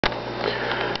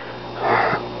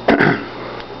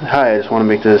Hi, I just want to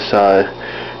make this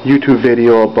YouTube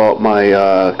video about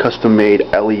my custom-made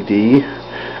LED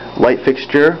light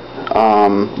fixture. A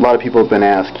lot of people have been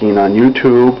asking on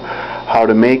YouTube how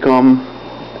to make them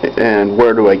and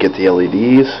where do I get the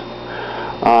LEDs.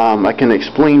 I can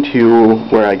explain to you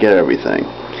where I get everything.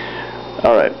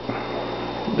 Alright,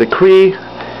 the cree,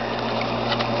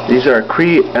 these are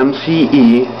cree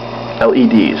MCE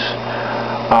LEDs.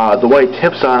 The white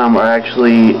tips on them are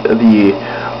actually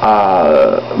the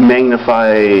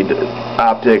magnified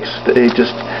optics. It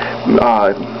just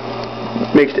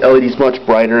makes the LEDs much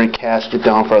brighter and casts it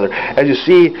down farther. As you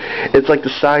see, it's like the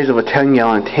size of a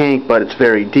 10-gallon tank, but it's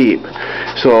very deep.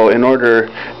 So in order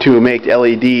to make the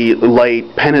LED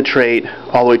light penetrate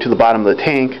all the way to the bottom of the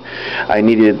tank, I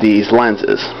needed these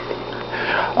lenses.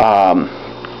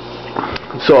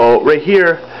 So right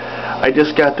here, I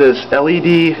just got this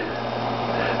LEDs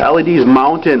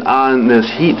mounted on this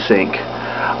heat sink.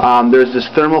 There's this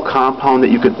thermal compound that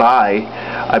you could buy.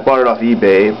 I bought it off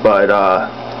eBay, but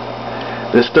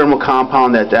this thermal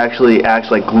compound that actually acts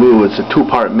like glue. It's a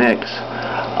two-part mix.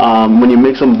 When you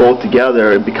mix them both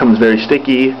together, it becomes very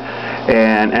sticky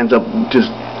and ends up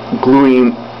just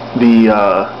gluing the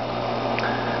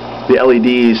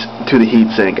LEDs to the heat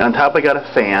sink. On top, I got a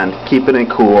fan, keeping it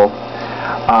cool.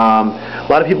 A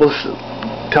lot of people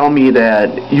tell me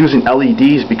that using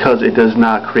LEDs, because it does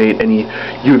not create any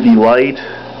UV light,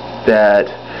 that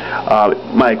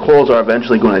my corals are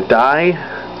eventually going to die.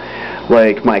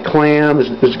 Like my clam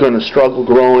is going to struggle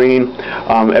growing.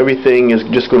 Everything is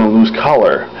just going to lose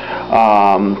color.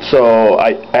 So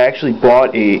I actually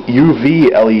bought a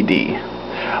UV LED.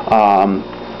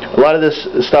 A lot of this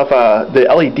stuff, the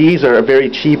LEDs are very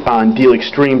cheap on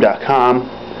dealextreme.com.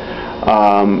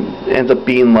 Ends up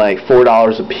being like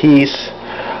 $4 a piece.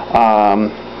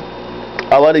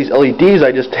 A lot of these LEDs,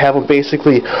 I just have them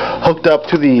basically hooked up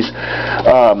to these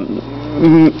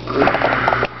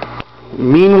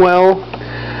Meanwell.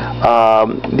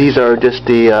 These are just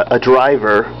a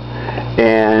driver,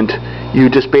 and you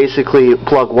just basically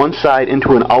plug one side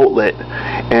into an outlet,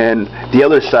 and the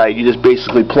other side you just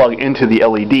basically plug into the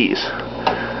LEDs,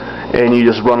 and you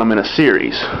just run them in a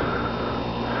series.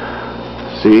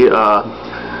 See,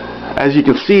 as you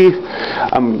can see,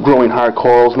 I'm growing hard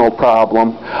corals, no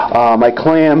problem. My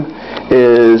clam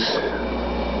is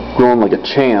growing like a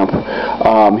champ.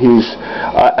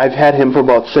 I've had him for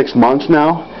about 6 months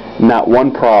now, not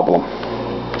one problem.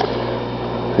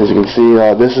 As you can see,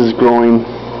 this is growing.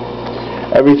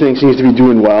 Everything seems to be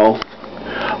doing well.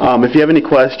 If you have any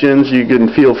questions, you can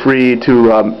feel free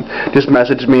to just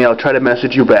message me. I'll try to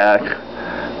message you back.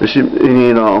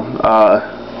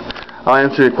 I'll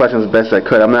answer your questions as best I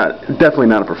could. I'm definitely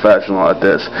not a professional at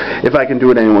this. If I can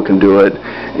do it, anyone can do it.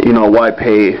 You know, why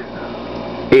pay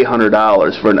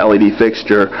 $800 for an LED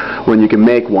fixture when you can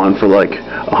make one for like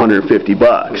 150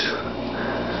 bucks?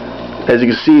 As you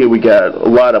can see, we got a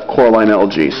lot of coralline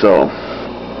algae, so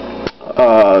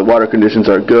water conditions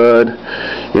are good.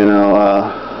 You know,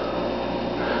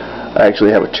 I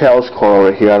actually have a chalice coral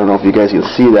right here. I don't know if you guys can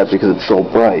see that because it's so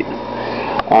bright.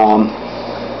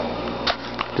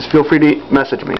 Just feel free to message me.